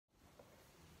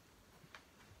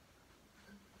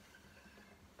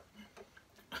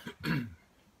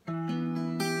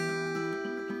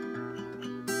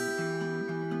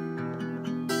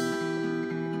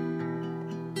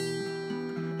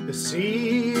The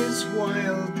sea is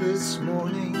wild this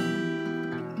morning,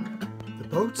 the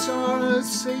boats are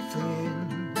safely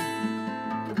in,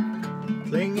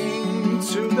 clinging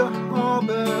to the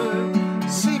harbour,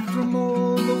 safe from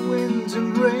all the wind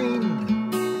and rain.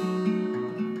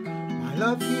 My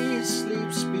love, he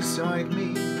sleeps beside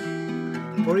me,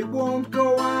 for he won't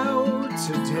go out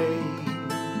today.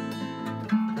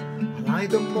 I lie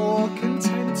the more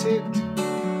contented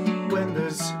when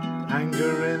there's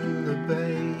anger in the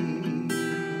bay.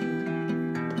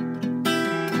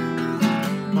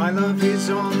 My love is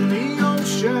on the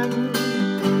ocean,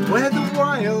 where the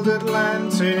wild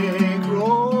Atlantic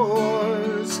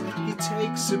roars. He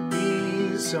takes a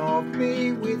piece of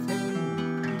me with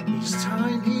him each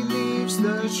time he leaves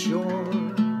the shore.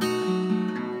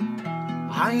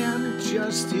 I am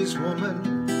just his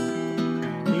woman,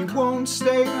 he won't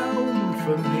stay home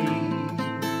for me.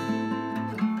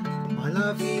 My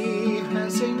love, he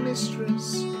has a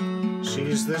mistress,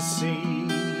 she's the sea.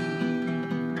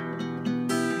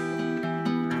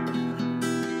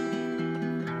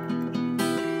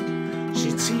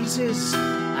 She teases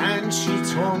and she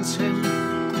taunts him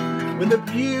with her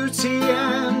beauty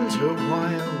and her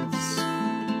wiles.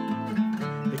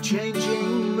 Her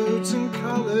changing moods and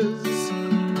colours,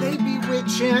 they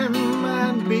bewitch him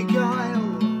and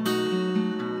beguile.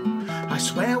 I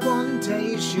swear one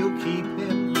day she'll keep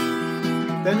him,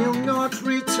 then he'll not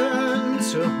return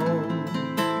to home.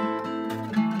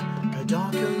 Her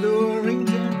dark alluring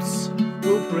depths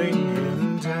will bring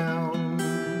him down.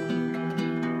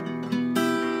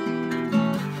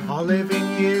 Our living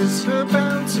is her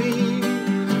bounty,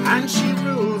 and she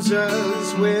rules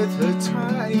us with her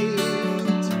tide,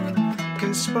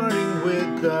 conspiring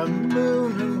with the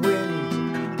moon and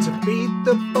wind to beat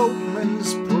the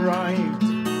boatman's pride.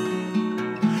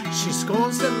 She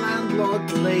scorns the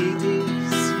landlocked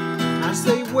ladies as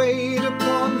they wait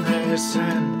upon their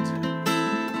sand,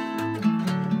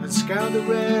 and scour the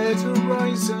red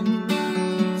horizon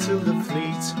till the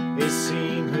fleet is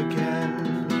seen again.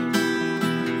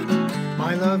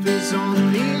 My love is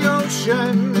on the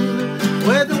ocean,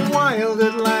 where the wild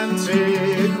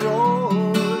Atlantic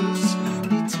roars.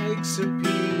 He takes a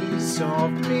piece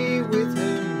of me with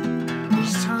him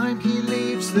each time he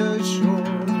leaves the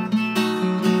shore.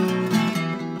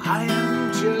 I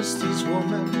am just his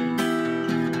woman,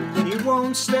 he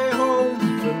won't stay home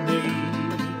for me.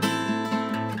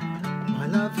 My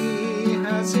love, he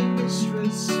has a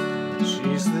mistress,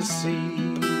 she's the sea.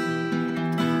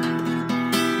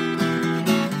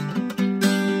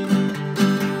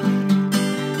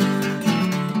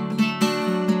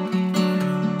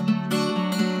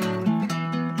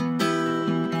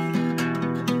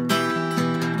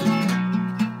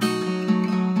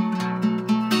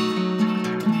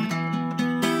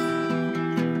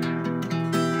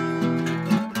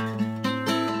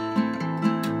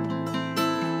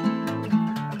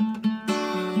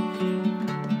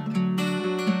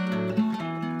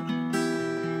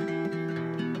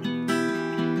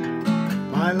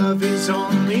 My love is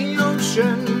on the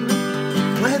ocean,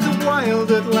 where the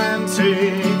wild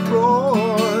Atlantic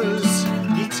roars.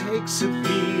 He takes a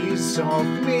piece of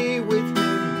me with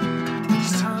him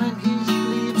each time he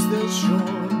leaves the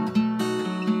shore.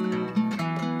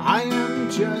 I am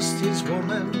just his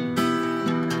woman,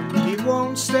 he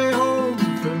won't stay home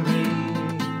for me.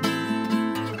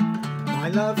 My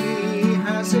love, he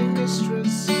has a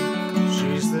mistress,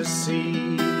 she's the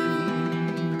sea.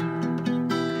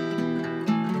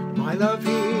 My love,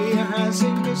 he has a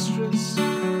mistress,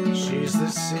 she's the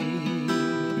sea.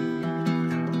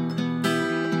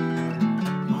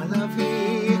 My love,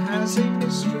 he has a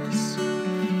mistress,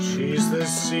 she's the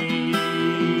sea.